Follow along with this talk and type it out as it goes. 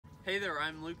Hey there,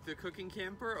 I'm Luke the Cooking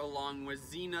Camper along with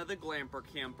Zena the Glamper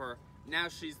Camper. Now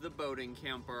she's the boating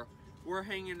camper. We're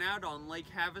hanging out on Lake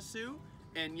Havasu,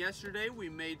 and yesterday we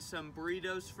made some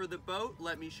burritos for the boat.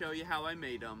 Let me show you how I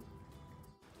made them.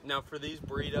 Now for these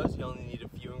burritos, you only need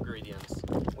a few ingredients.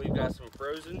 We've got some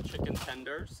frozen chicken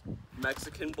tenders,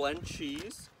 Mexican blend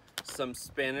cheese, some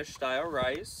Spanish style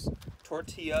rice,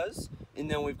 tortillas, and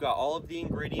then we've got all of the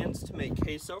ingredients to make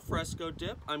queso fresco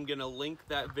dip. I'm gonna link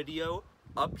that video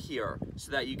up here so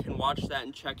that you can watch that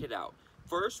and check it out.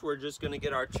 First, we're just gonna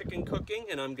get our chicken cooking,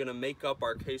 and I'm gonna make up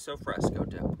our queso fresco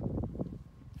dip.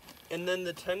 And then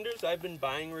the tenders I've been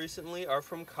buying recently are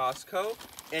from Costco,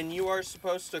 and you are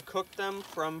supposed to cook them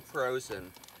from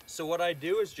frozen. So what I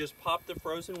do is just pop the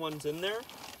frozen ones in there,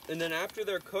 and then after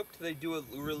they're cooked, they do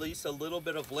release a little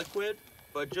bit of liquid,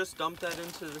 but just dump that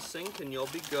into the sink and you'll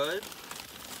be good.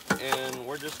 And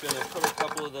we're just gonna put a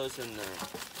couple of those in there.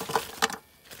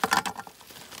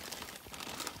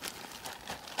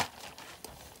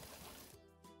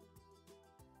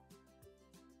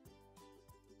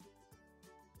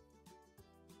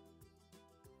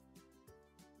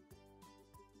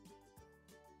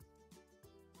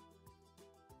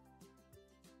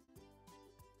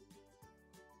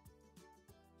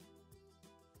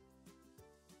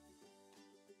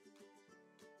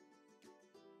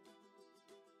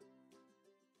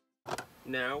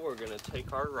 Now we're going to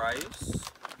take our rice,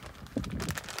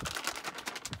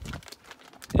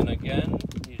 and again,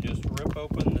 you just rip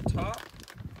open the top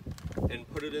and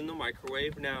put it in the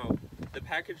microwave. Now, the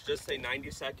package does say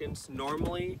 90 seconds.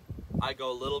 Normally, I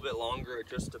go a little bit longer, it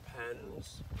just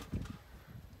depends.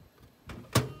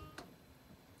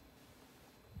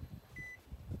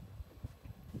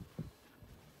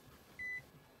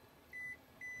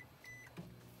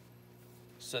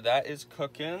 So that is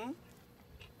cooking.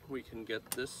 We can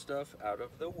get this stuff out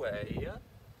of the way.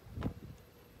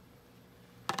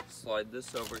 Slide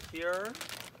this over here.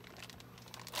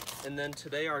 And then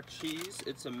today our cheese,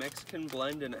 it's a Mexican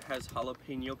blend and it has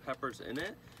jalapeno peppers in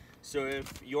it. So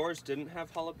if yours didn't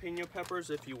have jalapeno peppers,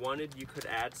 if you wanted, you could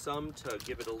add some to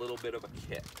give it a little bit of a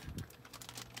kick.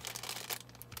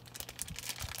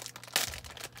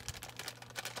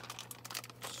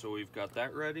 So we've got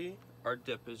that ready. Our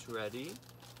dip is ready.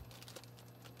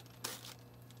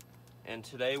 And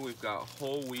today we've got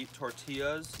whole wheat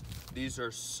tortillas. These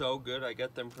are so good. I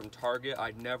get them from Target.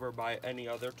 I'd never buy any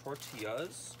other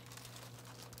tortillas.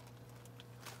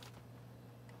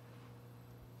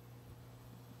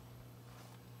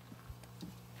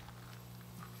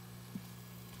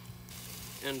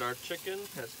 And our chicken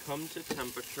has come to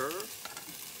temperature,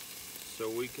 so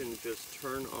we can just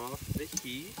turn off the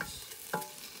heat.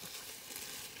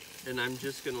 And I'm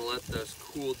just gonna let this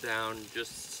cool down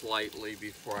just slightly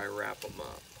before I wrap them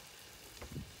up.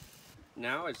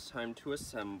 Now it's time to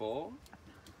assemble.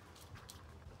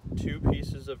 2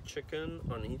 pieces of chicken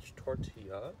on each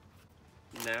tortilla.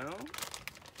 Now,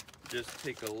 just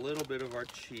take a little bit of our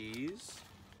cheese.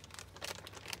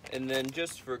 And then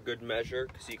just for good measure,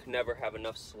 because you can never have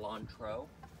enough cilantro,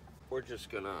 we're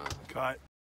just gonna... Cut.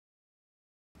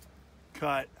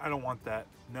 I don't want that.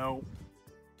 No.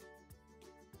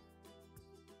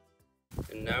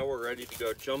 And now we're ready to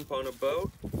go jump on a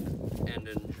boat and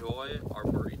enjoy our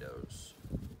burritos.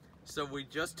 So we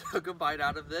just took a bite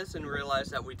out of this and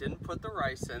realized that we didn't put the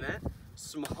rice in it.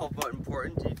 Small but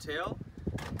important detail.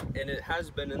 And it has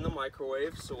been in the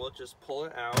microwave, so we'll just pull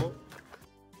it out.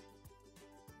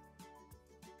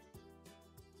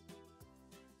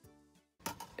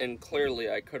 And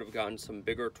clearly I could have gotten some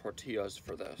bigger tortillas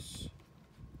for this.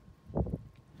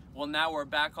 Well, now we're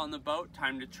back on the boat.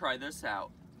 Time to try this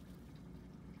out.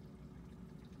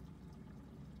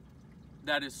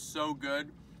 That is so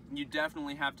good. You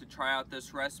definitely have to try out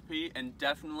this recipe and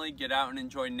definitely get out and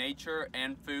enjoy nature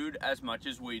and food as much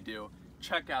as we do.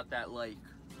 Check out that lake.